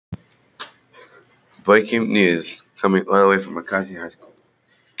Breaking news coming all the way from McCarthy High School.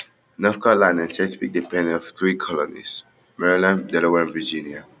 North Carolina and Chesapeake depended of three colonies: Maryland, Delaware, and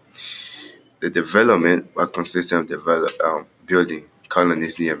Virginia. The development was consistent of building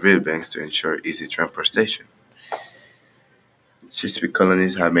colonies near riverbanks to ensure easy transportation. Chesapeake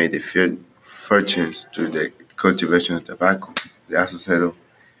colonies had made their fortunes through the cultivation of tobacco. They also settled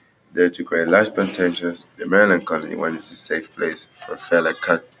there to create large plantations. The Maryland colony wanted a safe place for fellow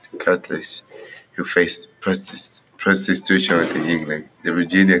Catholics who faced prostitution in England. The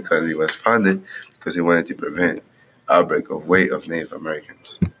Virginia colony was founded because it wanted to prevent outbreak of weight of Native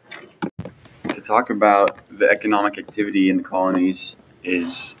Americans. To talk about the economic activity in the colonies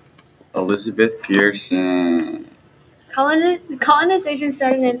is Elizabeth Pearson. Colonization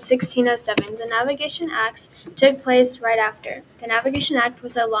started in 1607. The Navigation Acts took place right after. The Navigation Act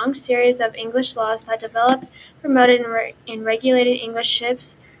was a long series of English laws that developed, promoted, and regulated English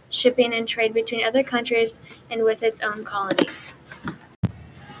ships, shipping, and trade between other countries and with its own colonies.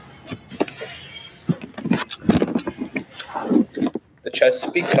 The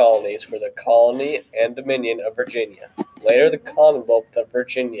Chesapeake colonies were the colony and dominion of Virginia, later the Commonwealth of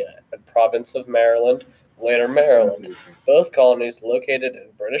Virginia and Province of Maryland, later Maryland, both colonies located in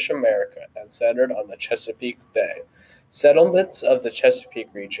British America and centered on the Chesapeake Bay. Settlements of the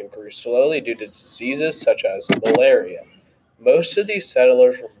Chesapeake region grew slowly due to diseases such as malaria. Most of these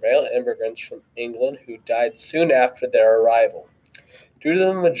settlers were male immigrants from England who died soon after their arrival. Due to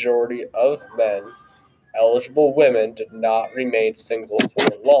the majority of men, eligible women did not remain single for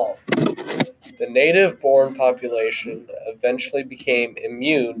long. The native-born population eventually became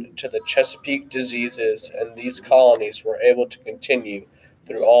immune to the Chesapeake diseases, and these colonies were able to continue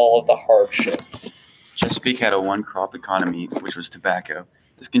through all of the hardships. Chesapeake had a one-crop economy, which was tobacco.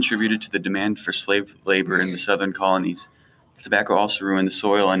 This contributed to the demand for slave labor in the southern colonies. Tobacco also ruined the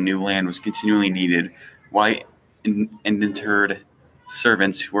soil, and new land was continually needed. White and interred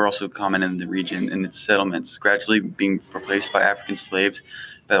servants, who were also common in the region and its settlements, gradually being replaced by African slaves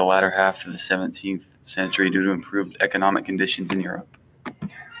by the latter half of the 17th century due to improved economic conditions in Europe.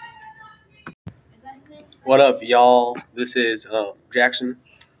 What up, y'all? This is Jackson.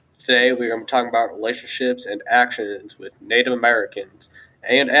 Today we're going to be talking about relationships and actions with Native Americans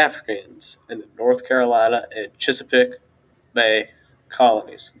and Africans in the North Carolina and Chesapeake Bay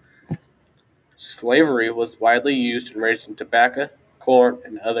colonies. Slavery was widely used in raising tobacco, corn,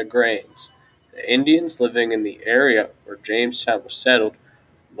 and other grains. The Indians living in the area where Jamestown was settled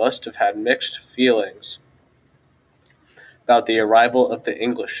must have had mixed feelings about the arrival of the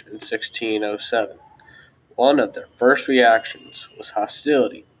English in 1607. One of their first reactions was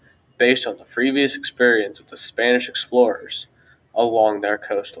hostility, based on the previous experience with the Spanish explorers along their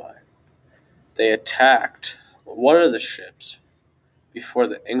coastline. They attacked one of the ships before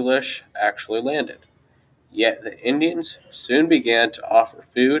the English actually landed. Yet the Indians soon began to offer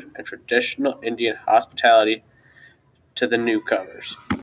food and traditional Indian hospitality to the newcomers.